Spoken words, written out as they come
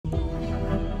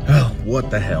what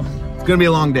the hell. It's gonna be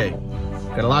a long day.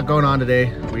 Got a lot going on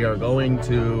today. We are going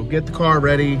to get the car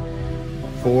ready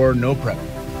for no prep.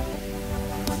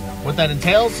 What that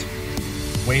entails,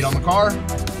 weight on the car,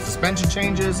 suspension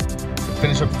changes,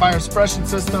 finish up the fire suppression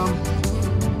system,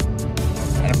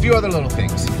 and a few other little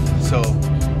things. So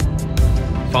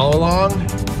follow along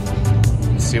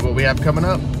and see what we have coming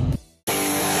up.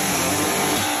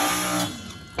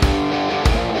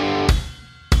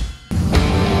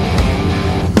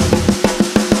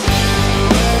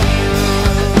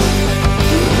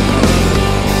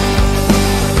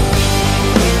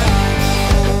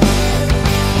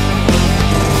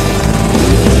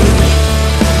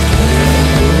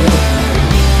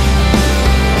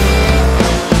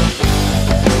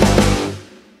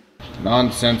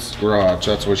 Nonsense Garage,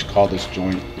 that's what you call this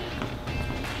joint.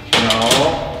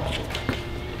 No.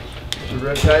 It's the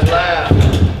Red Tide Lab.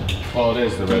 Well, it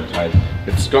is the Red Tide.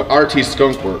 It's RT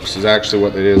Skunk Works is actually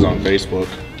what it is on Facebook.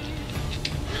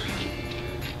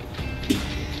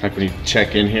 Like when you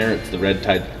check in here, it's the Red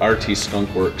Tide RT Skunk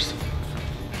Works.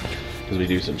 Because we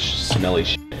do some smelly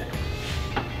shit.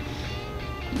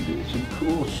 We do some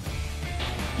cool shit.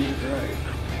 Get it right.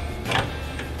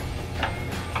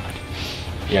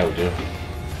 Yeah, we do.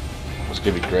 What's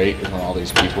gonna be great is when all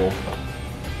these people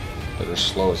that are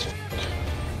slow as f***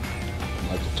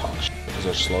 like to talk shit because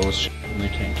they're slow as shit and they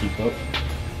can't keep up.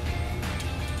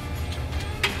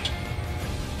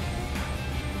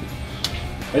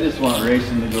 I just want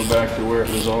racing to go back to where it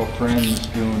was all friends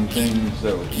doing things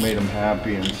that made them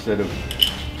happy instead of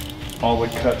all the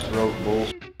cutthroat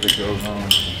bullshit that goes on.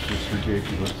 It's just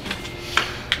ridiculous.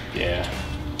 Yeah.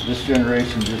 This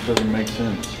generation just doesn't make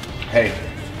sense. Hey.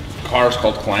 Car's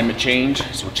called climate change,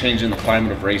 so we're changing the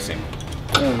climate of racing.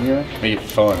 Oh yeah? Make it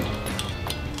fun.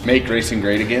 Make racing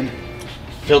great again.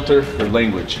 Filter your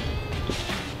language.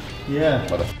 Yeah.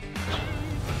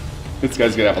 This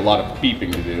guy's gonna have a lot of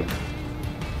beeping to do.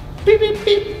 Beep beep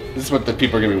beep. This is what the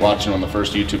people are gonna be watching on the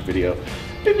first YouTube video.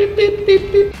 Beep beep beep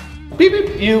beep beep. Beep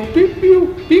beep you, beep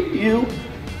you, beep you.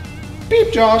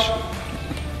 Beep Josh.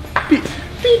 Beep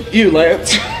beep you,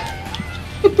 Lance.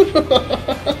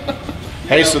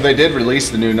 Hey, so they did release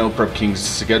the new No Prep Kings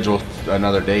schedule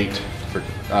another date for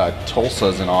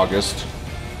Tulsa's in August,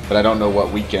 but I don't know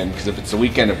what weekend, because if it's the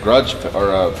weekend of Grudge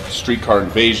or Streetcar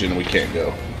Invasion, we can't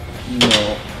go.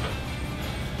 No.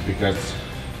 Because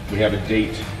we have a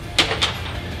date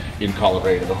in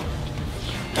Colorado.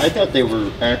 I thought they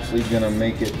were actually gonna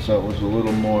make it so it was a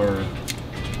little more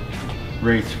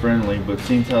race friendly, but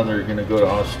seems how they're gonna go to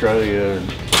Australia,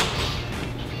 and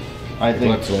I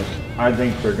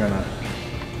think they're gonna.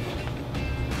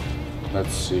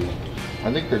 Let's see.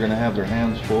 I think they're gonna have their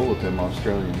hands full with them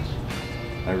Australians.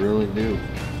 I really do.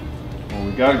 Well,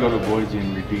 we gotta go to Boise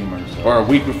and redeem ourselves. Or a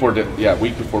week before,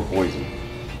 week before Boise.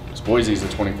 Because Boise's the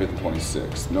 25th and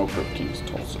 26th. No Prep Kings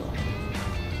Tulsa.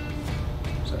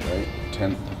 Is that right?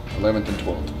 10th, 11th, and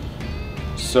 12th.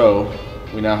 So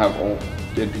we now have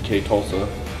NPK Tulsa.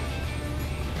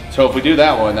 So if we do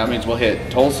that one, that means we'll hit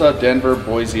Tulsa, Denver,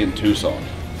 Boise, and Tucson,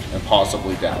 and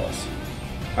possibly Dallas.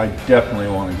 I definitely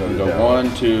want to go to Dallas.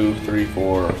 1, 2, 3,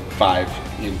 4, 5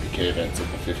 NPK events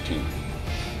of the 15th.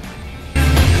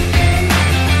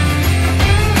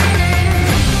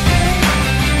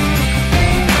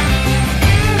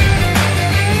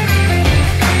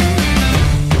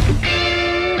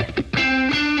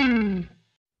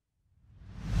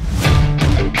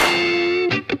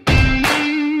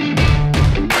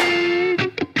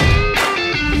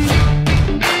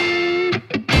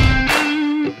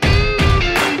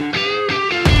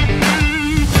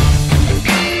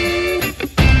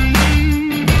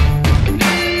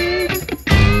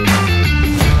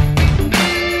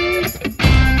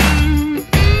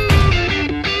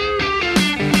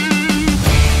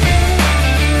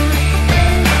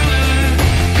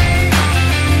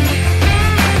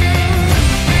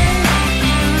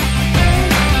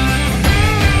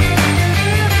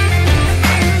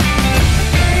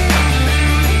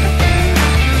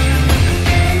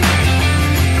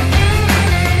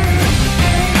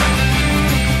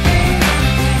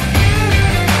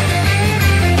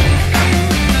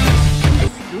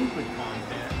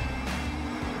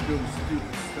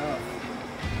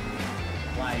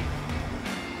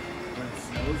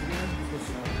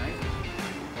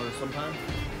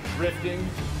 Drifting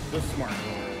the smart.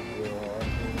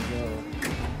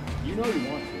 You know you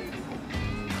want to.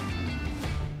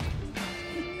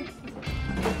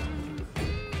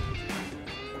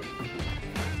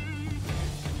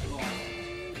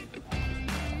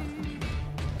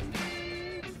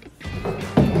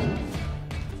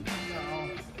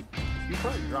 You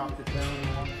probably dropped it down in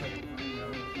one second.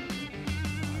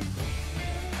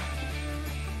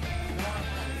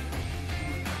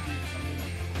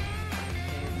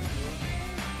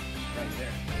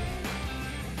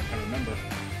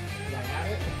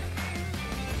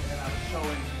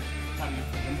 how do you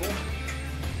gimbal?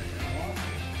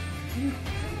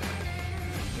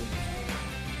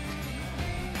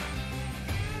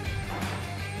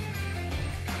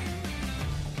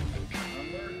 I'm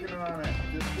working on it.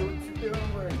 Just do what you're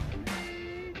doing.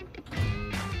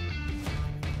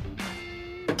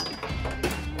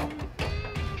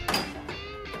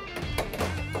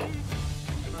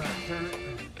 Turn it.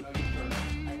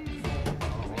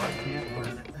 Oh, I can't turn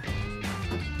it.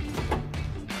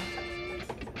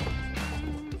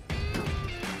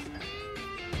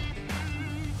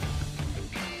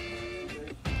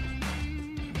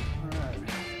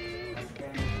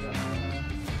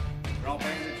 We're all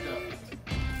bandaged up.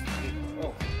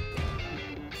 Oh.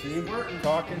 See, working,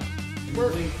 talking,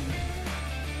 Working.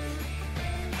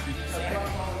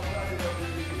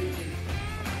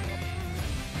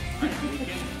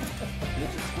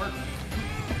 It's just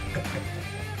working.